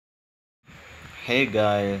Hey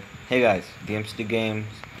guys, Games to Games,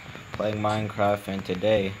 playing Minecraft, and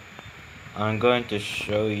today I'm going to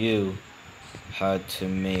show you how to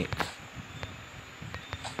make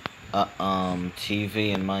a TV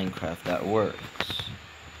in Minecraft that works.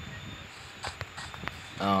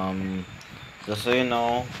 Um, just so you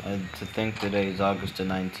know, to think today is August the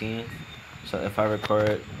 19th, so if I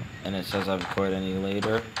record and it says I record any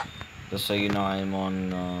later, just so you know I'm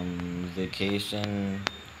on vacation.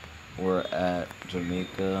 We're at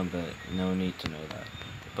Jamaica, but no need to know that.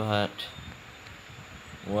 But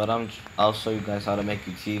I'll show you guys how to make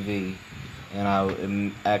a TV, and I'll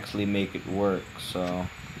actually make it work. So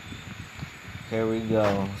here we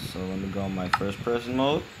go. So let me go on my first person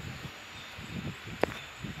mode.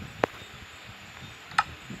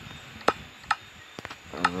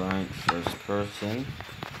 Alright, first person.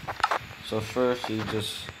 So first you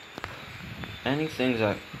just anything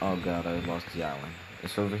that, oh god, I lost the island.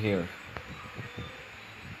 It's over here.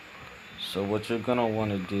 So what you're gonna want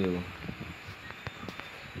to do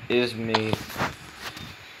is make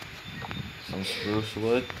some spruce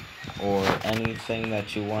wood or anything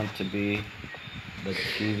that you want to be the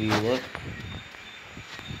TV look.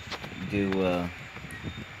 Do a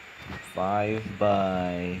 5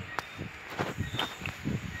 by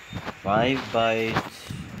 5 by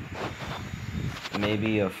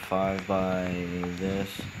maybe a 5 by this,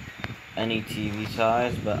 any TV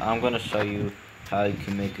size, but I'm gonna show you how you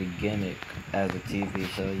can make a gimmick as a TV.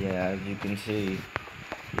 So yeah, as you can see,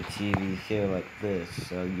 the TV is here like this,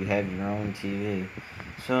 so you have your own TV.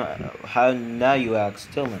 So how now you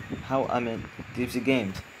ask, Tillman, how I'm in Deep Sea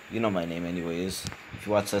Games. You know my name anyways. If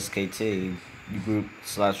you watch SKT group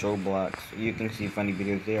slash Roblox, you can see funny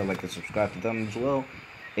videos there. Like and subscribe to them as well,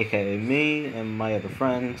 aka me and my other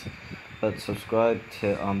friends. But subscribe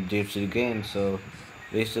to Deep Sea Games. So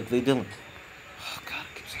basically, Dylan. Oh God,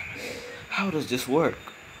 I keep saying that. How does this work?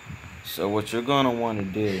 So what you're gonna want to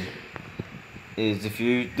do is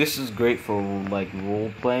this is great for like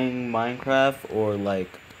role playing Minecraft or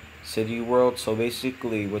like City World. So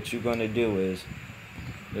basically what you're gonna do is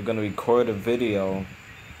you're gonna record a video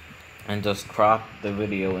and just crop the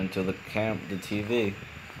video into the TV,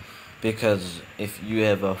 because if you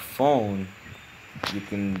have a phone you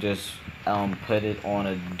can just put it on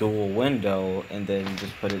a dual window and then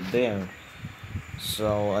just put it there.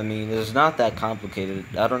 So I mean, it's not that complicated.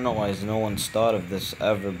 I don't know why no one's thought of this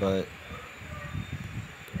ever, but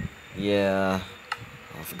yeah,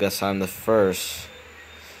 I guess I'm the first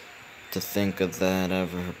to think of that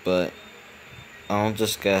ever. But I'll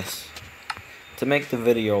just guess to make the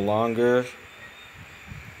video longer,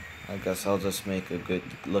 I guess I'll just make a good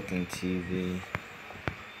looking TV.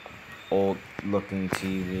 Old looking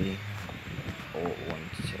TV. Old one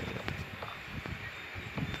too.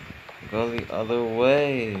 Go the other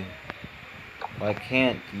way. Why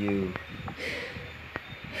can't you?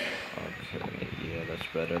 Okay, yeah, that's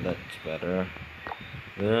better. That's better.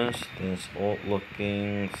 This old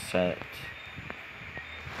looking set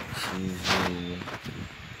TV.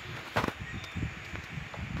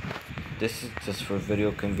 This is just for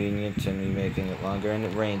video convenience and me making it longer, and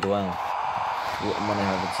it rained. Well, you wouldn't want to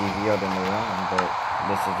have a TV out in the rain, but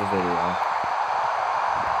this is the video.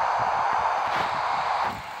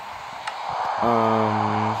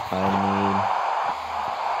 I need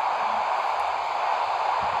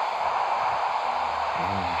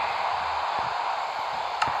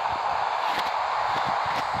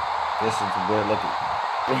this is a weird looking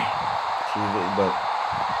TV, but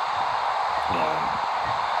yeah.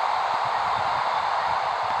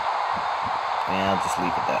 Yeah, I'll just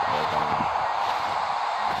leave it that way.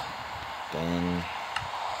 Then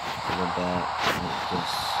go back and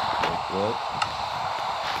just like what?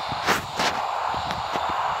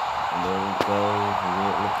 And there we go,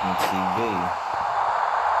 weird looking TV.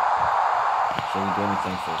 Should we do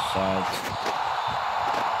anything for sides?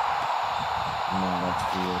 No, that's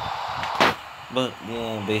weird. But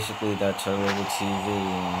yeah, basically that's our little TV.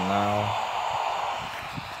 And now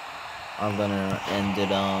I'm gonna end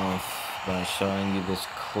it off by showing you this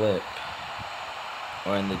clip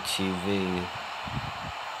or in the TV,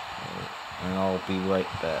 and I'll be right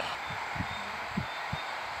back.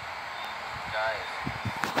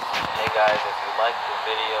 Hey guys, if you like the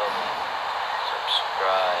video, then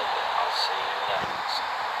subscribe, and I'll see you next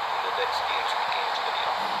in the next Games video.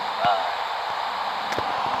 Bye.